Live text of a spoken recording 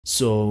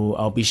So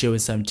I'll be sharing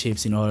some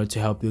tips in order to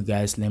help you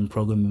guys learn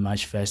programming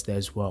much faster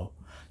as well.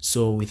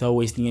 So without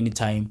wasting any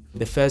time,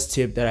 the first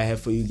tip that I have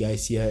for you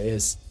guys here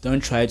is don't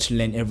try to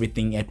learn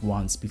everything at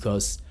once,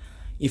 because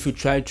if you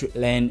try to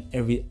learn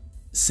every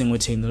single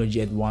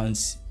technology at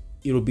once,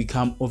 it will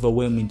become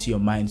overwhelming to your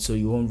mind, so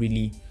you won't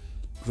really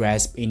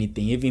grasp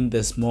anything. Even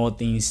the small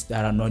things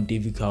that are not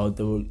difficult,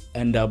 they will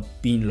end up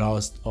being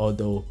lost or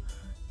they'll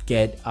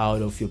get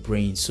out of your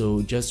brain.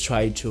 So just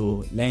try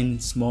to learn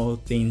small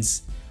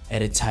things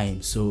at a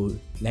time. So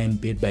learn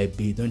bit by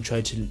bit. Don't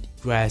try to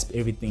grasp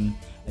everything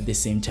at the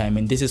same time.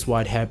 And this is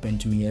what happened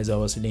to me as I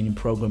was learning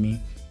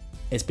programming,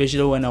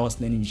 especially when I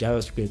was learning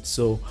JavaScript.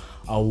 So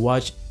I'll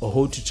watch a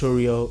whole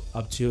tutorial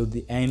up till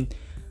the end.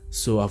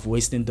 So I've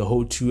wasted the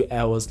whole 2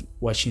 hours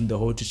watching the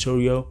whole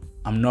tutorial.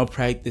 I'm not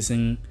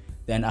practicing.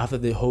 Then after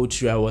the whole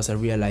 2 hours, I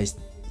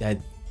realized that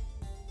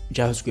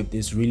JavaScript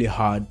is really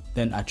hard.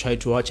 Then I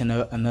tried to watch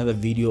another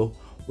video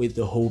with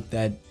the hope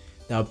that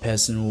that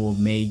person will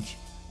make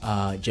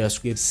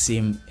JavaScript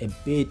seem a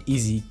bit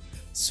easy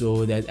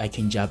so that I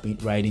can jump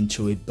right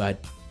into it.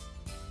 But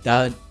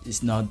that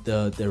is not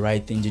the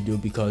right thing to do,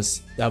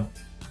 because that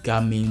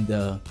got me in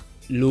the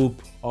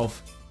loop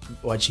of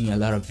watching a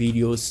lot of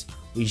videos,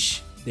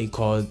 which they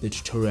call the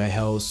tutorial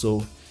hell.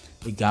 So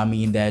it got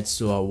me in that.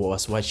 So I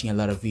was watching a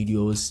lot of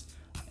videos,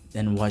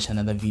 then watch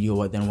another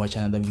video, then watch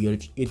another video,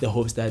 with the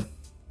hopes that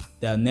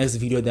the next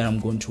video that I'm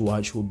going to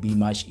watch will be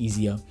much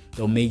easier.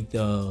 They'll make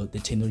the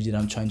technology that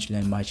I'm trying to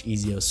learn much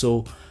easier.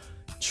 So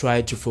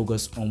try to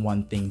focus on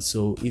one thing.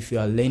 So if you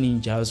are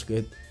learning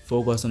JavaScript,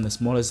 focus on the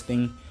smallest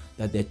thing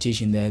that they're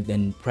teaching there,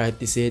 then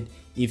practice it.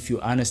 If you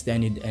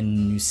understand it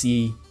and you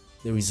see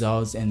the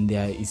results and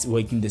it's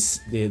working the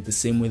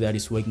same way that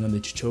it's working on the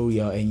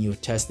tutorial, and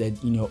you've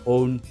tested in your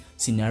own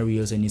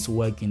scenarios and it's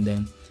working,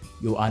 then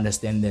you'll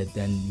understand that.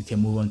 Then you can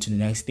move on to the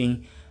next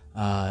thing.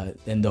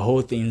 Then the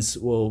whole things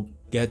will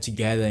get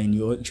together and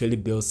you actually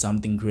build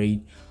something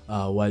great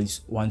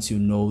once you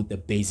know the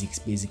basics,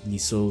 basically.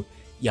 So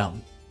yeah,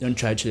 don't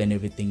try to learn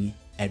everything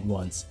at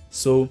once.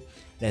 So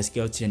let's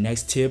go to the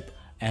next tip,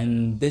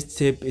 and this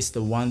tip is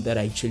the one that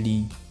I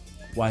actually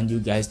want you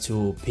guys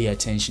to pay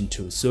attention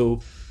to.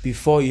 So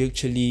before you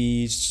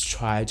actually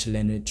try to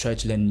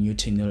learn new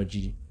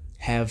technology,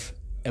 have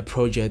a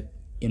project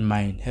in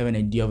mind, have an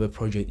idea of a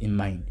project in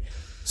mind.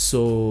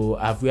 So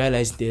I've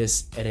realized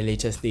this at a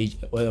later stage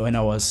when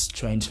I was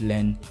trying to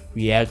learn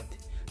React.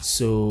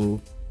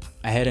 So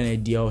I had an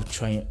idea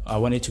of I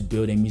wanted to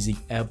build a music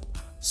app.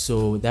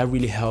 So that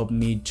really helped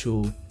me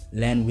to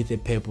learn with a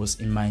purpose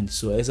in mind.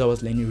 So as I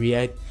was learning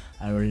React,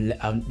 I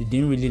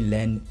didn't really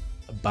learn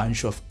a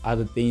bunch of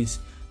other things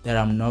that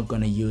I'm not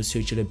gonna use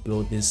to actually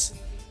build this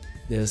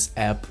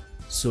app.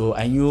 So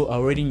I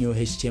already knew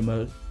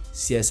HTML,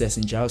 CSS,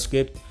 and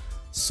JavaScript.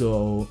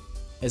 So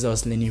as I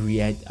was learning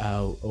React, I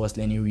was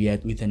learning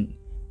React with an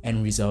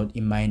end result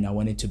in mind. I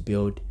wanted to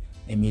build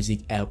a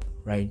music app,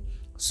 right?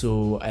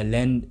 So I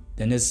learned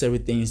the necessary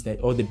things, that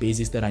all the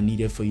basics that I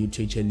needed for you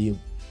to actually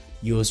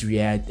use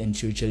React and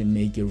to actually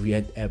make a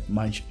React app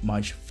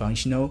much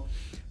functional.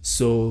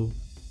 So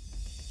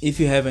if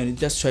you haven't,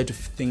 just try to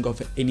think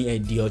of any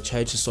idea or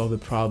try to solve a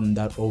problem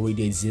that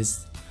already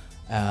exists,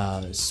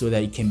 so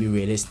that it can be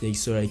realistic,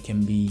 so that it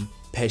can be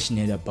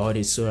passionate about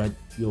it, so that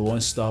you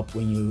won't stop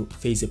when you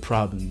face a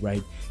problem,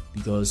 right?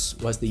 Because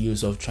what's the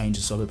use of trying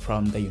to solve a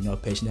problem that you're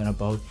not passionate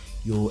about?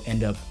 You'll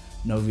end up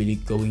not really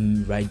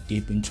going right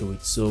deep into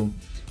it. So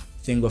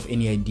think of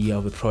any idea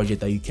of a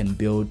project that you can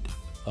build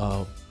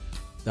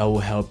that will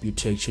help you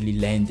to actually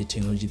learn the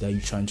technology that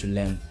you're trying to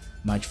learn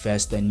much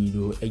faster, and it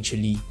will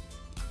actually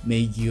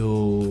make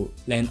you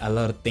learn a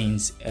lot of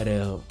things at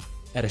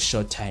a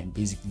short time,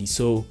 basically.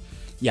 So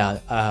yeah,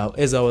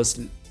 as I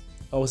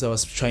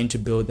was trying to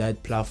build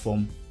that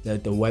platform,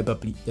 the web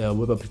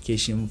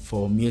application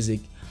for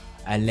music,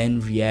 I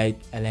learned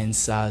React, I learned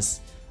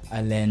Sass,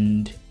 I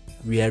learned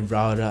React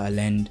Router, I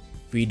learned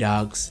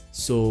Redux.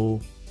 So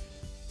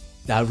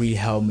that really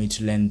helped me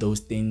to learn those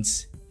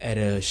things at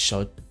a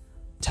short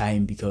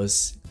time,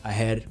 because I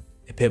had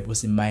a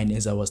purpose in mind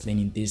as I was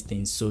learning these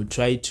things. So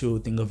try to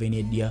think of any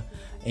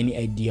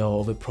idea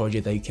of a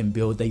project that you can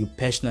build that you're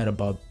passionate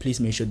about. Please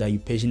make sure that you're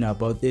passionate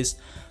about this,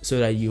 so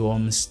that you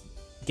won't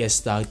get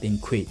stuck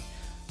and quit.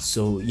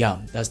 So yeah,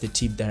 that's the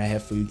tip that I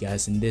have for you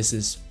guys, and this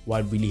is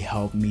what really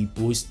helped me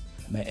boost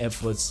my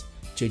efforts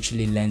to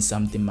actually learn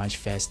something much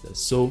faster.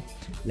 So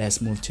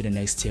let's move to the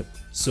next tip.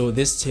 So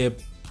this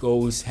tip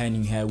goes hand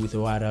in hand with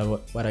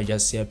what I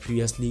just said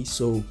previously.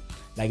 So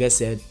like I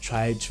said,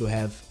 try to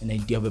have an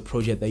idea of a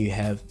project that you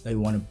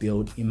want to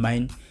build in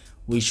mind,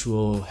 which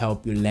will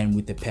help you learn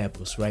with a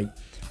purpose, right?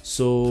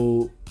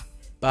 So,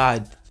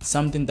 but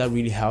something that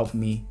really helped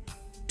me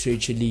to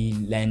actually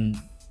learn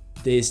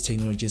these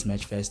technologies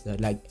much faster,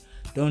 like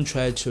don't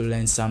try to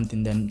learn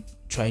something then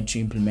try to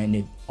implement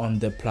it on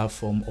the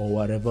platform or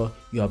whatever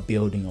you are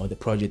building, or the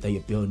project that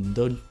you're building.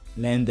 Don't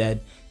learn that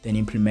then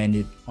implement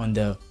it on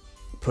the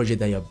project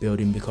that you're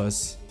building,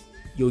 because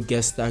you'll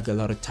get stuck a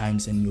lot of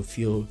times and you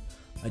feel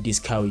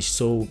discouraged.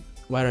 So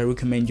what I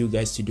recommend you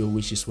guys to do,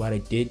 which is what I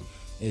did,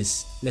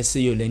 is, let's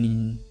say you're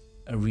learning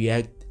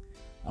React.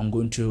 I'm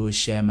going to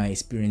share my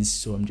experience,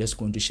 so I'm just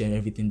going to share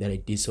everything that I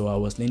did. So I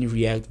was learning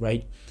React,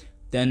 right?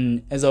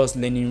 Then as I was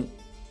learning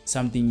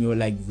something new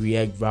like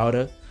React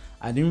Router,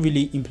 I didn't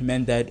really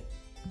implement that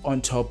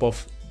on top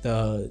of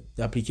the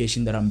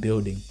application that I'm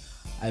building.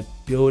 I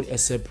built a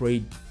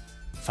separate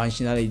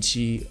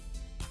functionality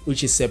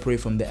which is separate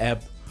from the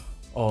app,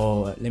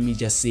 or let me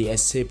just say a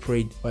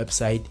separate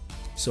website.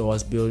 So I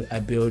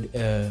built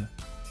a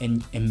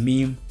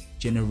meme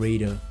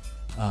generator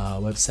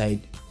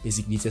website.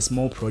 Basically, it's a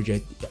small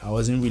project. I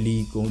wasn't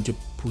really going to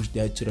push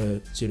that to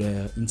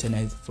the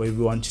internet for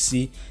everyone to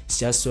see. It's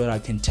just so that I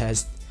can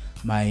test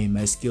my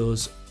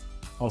skills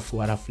of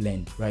what I've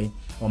learned, right,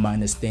 or my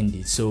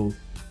understanding. So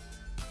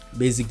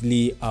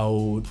basically,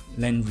 I'll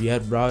learn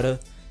React Router,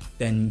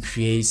 then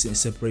create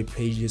separate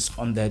pages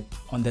on that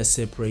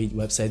separate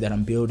website that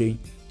I'm building,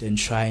 then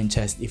try and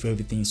test if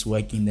everything's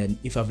working. Then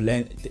if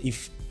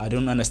I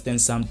don't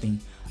understand something,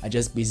 I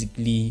just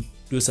basically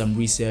do some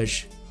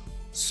research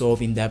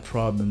solving that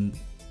problem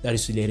that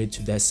is related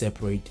to that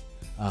separate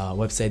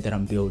website that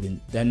I'm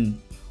building.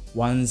 Then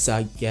once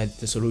I get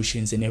the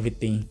solutions and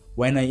everything,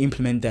 when I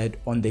implement that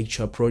on the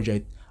actual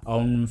project, I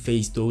won't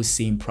face those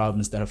same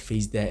problems that I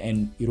faced there,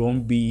 and it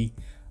won't be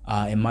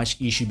a much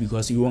issue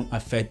because it won't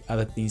affect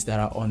other things that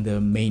are on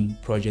the main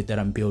project that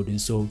I'm building.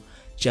 So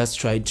just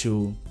try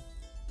to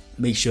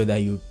make sure that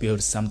you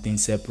build something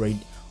separate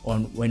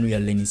on when we are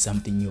learning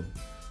something new.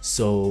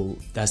 So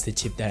that's the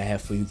tip that I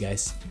have for you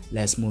guys.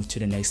 Let's move to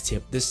the next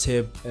tip. This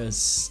tip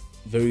is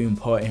very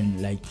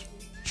important. Like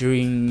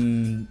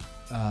during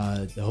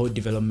the whole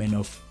development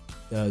of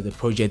the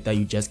project that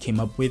you just came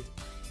up with,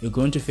 you're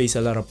going to face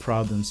a lot of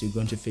problems. You're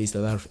going to face a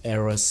lot of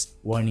errors,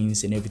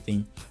 warnings, and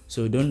everything.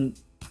 So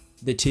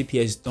the tip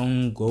here is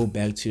don't go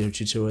back to the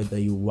tutorial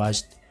that you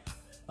watched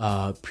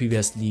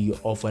previously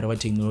of whatever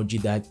technology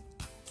that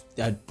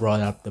brought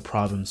up the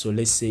problem. So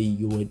let's say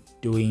you were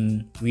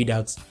doing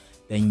Redux,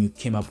 then you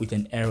came up with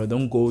an error.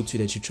 Don't go to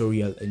the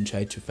tutorial and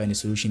try to find a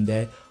solution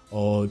there,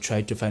 or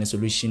try to find a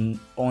solution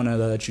on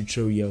another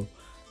tutorial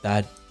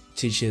that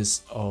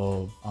teaches,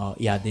 or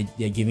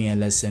they're giving a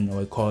lesson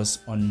or a course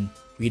on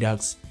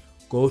Redux.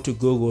 Go to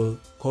Google,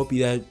 copy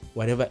that,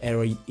 whatever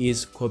error it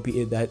is,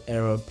 copy that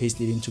error,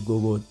 paste it into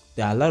Google.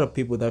 There are a lot of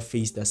people that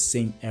face the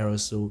same error,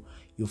 so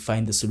you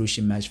find the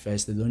solution much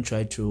faster. Don't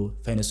try to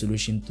find a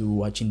solution through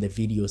watching the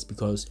videos,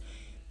 because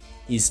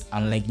it's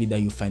unlikely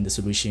that you find the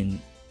solution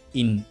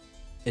in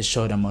a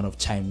short amount of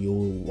time. You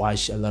will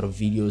watch a lot of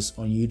videos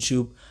on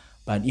YouTube,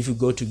 but if you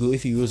go to Google,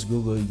 if you use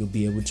Google, you'll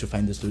be able to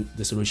find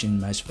the solution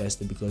much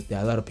faster, because there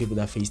are a lot of people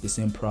that face the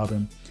same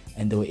problem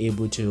and they were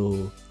able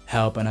to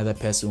help another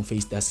person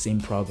face that same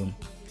problem,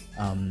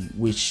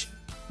 which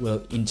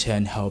will in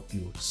turn help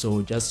you.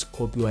 So just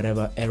copy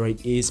whatever error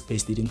it is,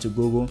 paste it into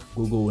Google.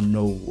 Google will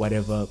know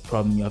whatever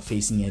problem you are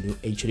facing and it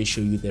will actually show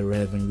you the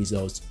relevant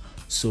results.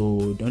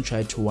 So don't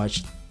try to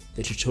watch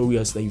the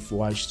tutorials that you've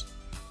watched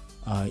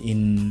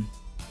in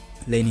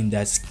learning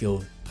that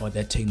skill or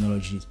that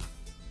technology.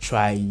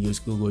 Try and use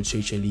Google to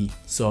actually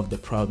solve the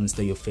problems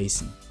that you're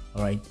facing.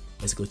 All right,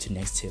 let's go to the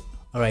next tip.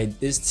 All right,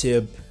 this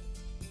tip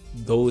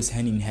goes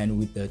hand in hand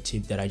with the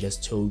tip that I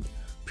just told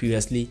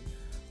previously.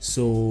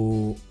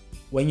 So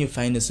when you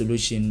find a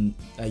solution,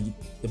 like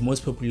the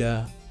most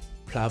popular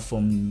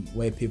platform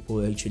where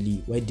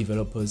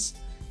developers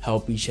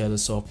help each other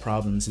solve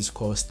problems is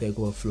called Stack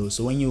Overflow.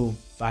 So when you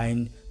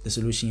find the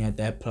solution at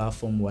that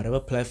platform, whatever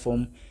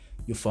platform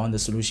you found the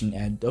solution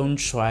at, don't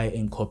try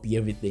and copy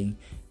everything,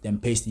 then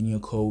paste in your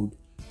code,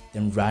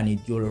 then run it.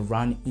 You'll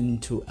run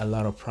into a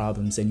lot of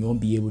problems and you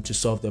won't be able to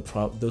solve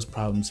those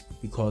problems,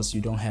 because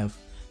you don't have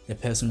the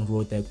person who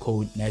wrote that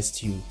code next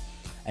to you,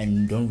 and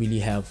you don't really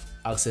have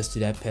access to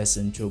that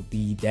person to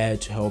be there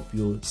to help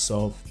you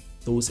solve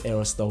those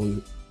errors that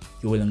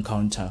you will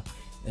encounter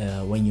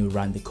when you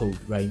run the code,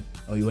 right?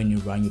 Or when you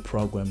run your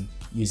program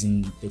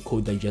using the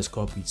code that you just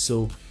copied.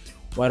 So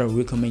what I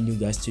recommend you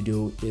guys to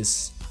do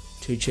is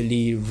to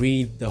actually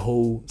read the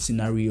whole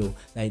scenario.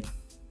 Like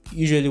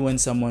usually when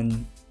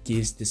someone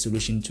gives the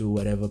solution to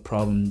whatever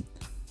problem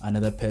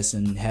another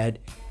person had,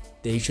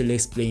 they actually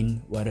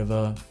explain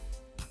whatever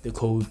the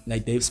code,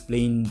 like they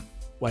explain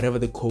whatever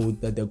the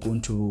code that they're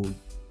going to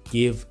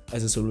give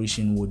as a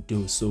solution would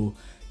do. So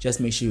just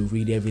make sure you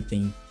read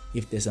everything.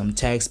 If there's some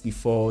text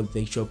before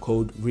the actual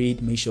code,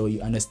 make sure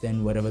you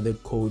understand whatever the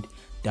code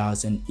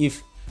does. And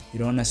if you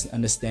don't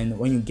understand,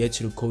 when you get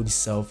to the code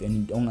itself and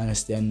you don't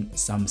understand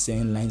some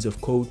certain lines of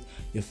code,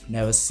 you've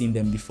never seen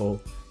them before,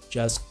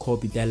 just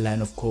copy that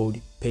line of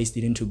code, paste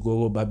it into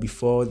Google. But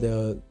before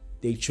the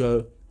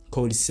actual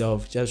code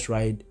itself, just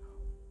write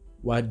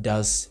what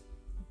does,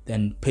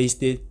 then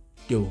paste it,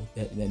 do,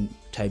 then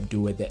type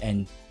do at the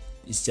end.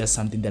 It's just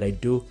something that I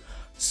do,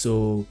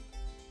 so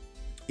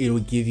it will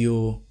give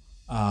you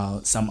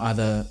some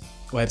other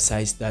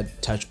websites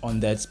that touch on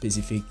that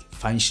specific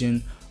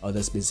function or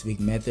the specific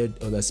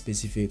method or the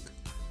specific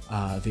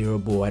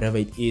variable, whatever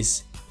it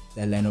is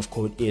that line of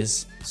code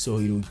is, so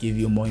it will give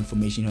you more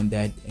information on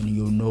that, and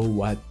you'll know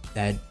what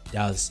that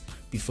does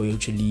before you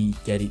actually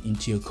get it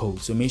into your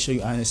code. So make sure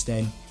you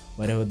understand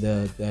whatever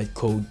that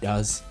code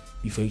does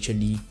before you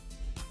actually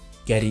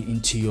get it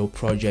into your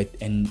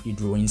project, and it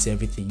ruins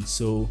everything.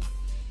 So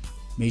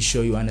make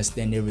sure you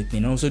understand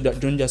everything. Also,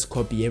 don't just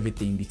copy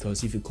everything,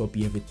 because if you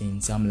copy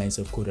everything, some lines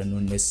of code are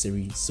not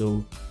necessary.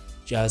 So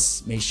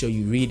just make sure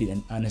you read it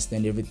and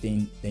understand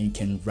everything, then you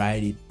can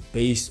write it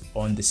based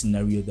on the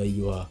scenario that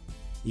you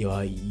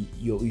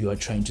are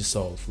trying to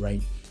solve,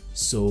 right?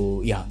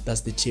 So yeah,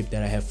 that's the tip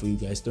that I have for you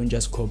guys. Don't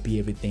just copy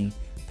everything,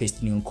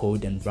 paste in your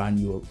code and run.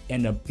 You'll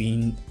end up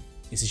being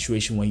a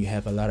situation where you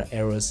have a lot of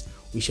errors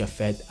which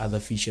affect other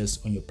features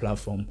on your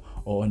platform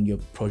or on your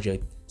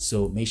project.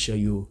 So make sure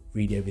you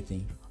read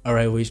everything. All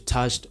right, we've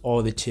touched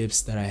all the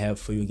tips that I have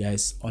for you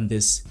guys on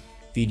this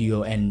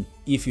video, and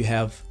if you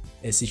have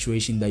a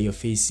situation that you're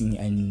facing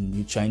and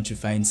you're trying to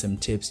find some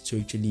tips to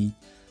actually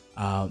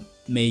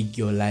make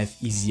your life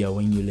easier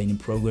when you're learning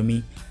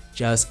programming,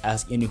 just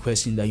ask any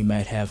question that you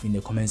might have in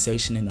the comment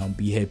section, and I'll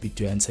be happy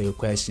to answer your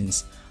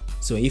questions.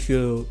 So if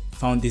you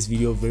found this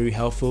video very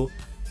helpful,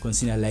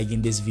 consider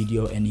liking this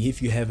video, and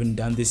if you haven't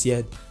done this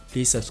yet,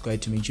 please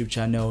subscribe to my YouTube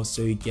channel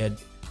so you get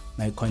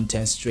my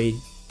content straight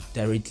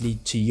directly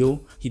to you.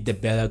 Hit the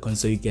bell icon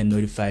so you get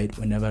notified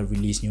whenever I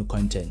release new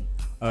content.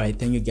 Alright,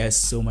 thank you guys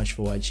so much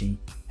for watching.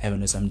 Have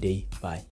an awesome day. Bye.